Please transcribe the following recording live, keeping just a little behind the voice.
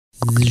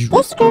下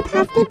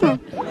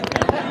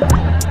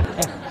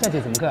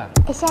节什么课啊？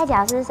下一节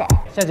老师是谁？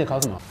下节考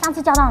什么？上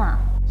次教到哪？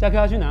下课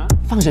要去哪？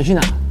放学去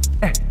哪？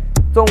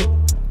中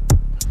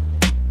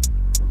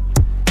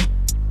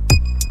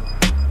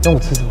午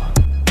吃什么？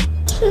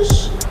吃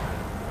屎。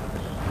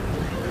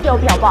借我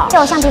笔好不好？借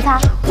我橡皮擦。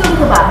就这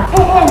个吧。你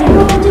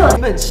多多借我。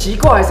你们很奇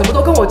怪，什么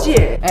都跟我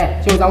借。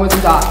借我张卫生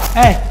纸啊。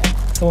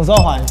什么时候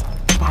还？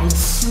白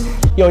痴。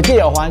有借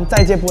有还，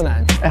再借不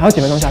难。还有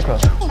几分钟下课？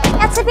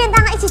要吃便当，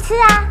一起吃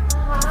啊。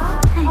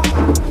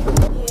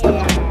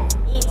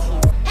一起。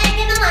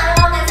便当来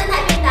了，男生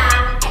抬便当。外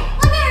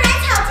面有人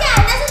吵架，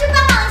男生去帮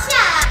忙一下。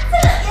这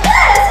个也太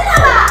恶心了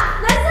吧！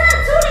男生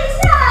处理一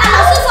下。老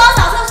师说扫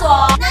厕所。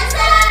男生。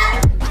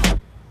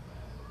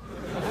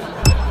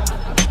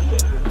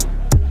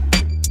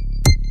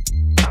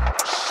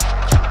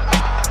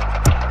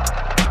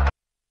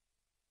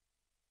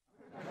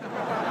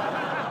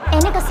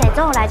那个谁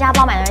中午来家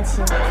帮我买东西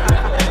吃。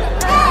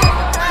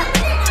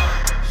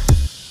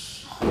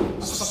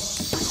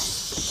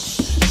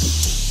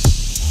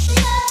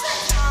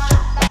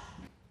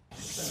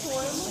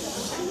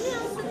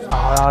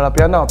好了，不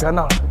要闹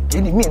了，给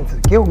你面子，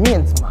给我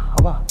面子嘛，好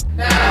不好？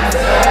男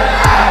生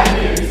爱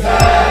女生，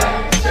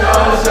羞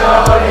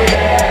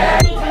脸。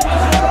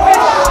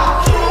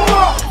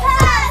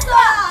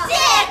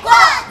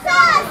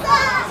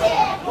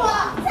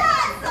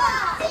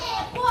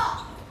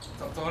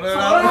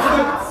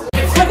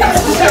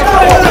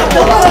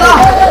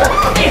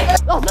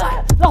老师来！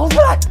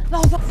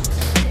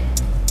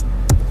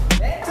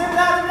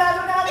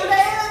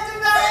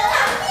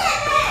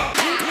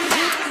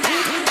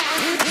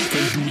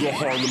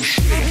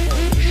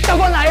教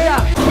官来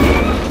了！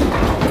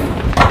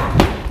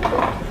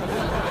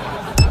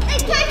推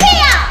屁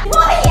啊！摸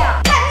屁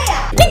啊！看屁啊！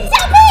你讲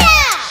屁啊！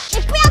你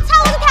不要超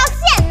过这条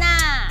线呐！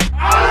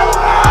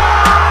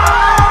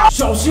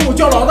小心我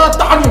叫老大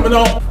打你们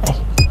哦！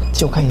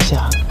借我看一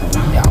下。不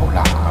要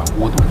啦，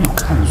我都没有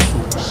看书。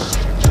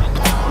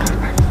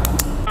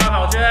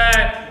考卷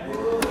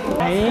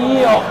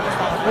没有，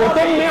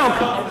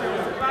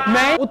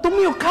我都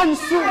没有看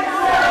书，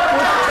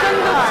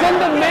我真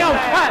的没有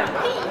看，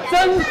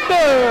真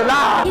的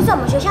啦。听说我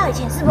们学校以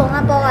前是文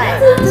化部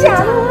真的假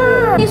的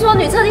啊？听说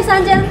女厕第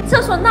3间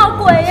厕所闹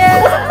鬼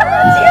耶！我是真的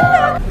天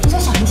哪！听说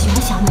小明喜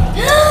欢小美。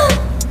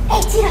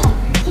基隆，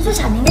听说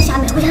小明跟小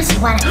美互相喜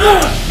欢。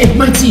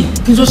麦记，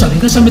听说小林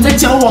跟小美在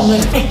交往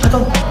阿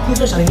东，听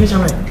说小林跟小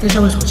美在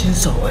校外手牵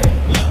手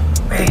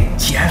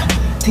起来了，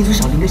听说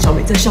小林跟小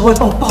美在校外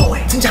抱抱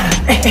真假的？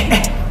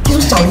听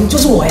说小林就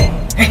是我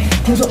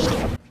听说。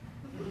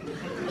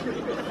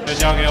学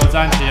校给我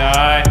站起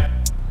来！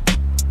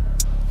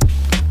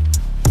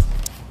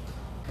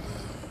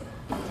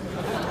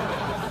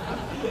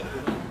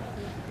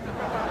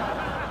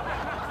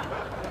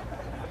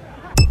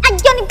哎呦，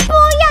你不要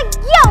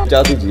用！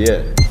加第几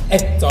页？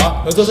走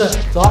啊，合作社，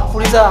走啊，福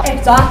利社啊。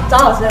走啊，找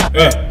老师啊。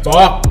走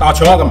啊，打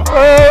球啊，干嘛？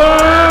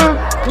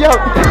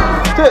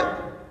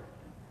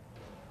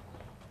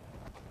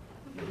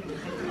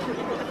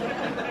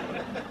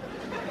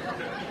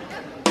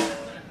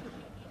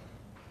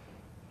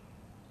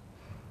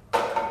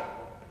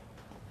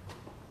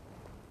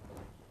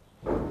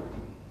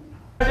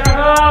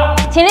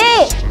起立，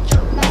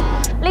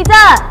立正，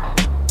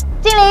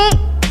敬礼，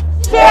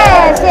谢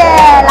谢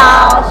老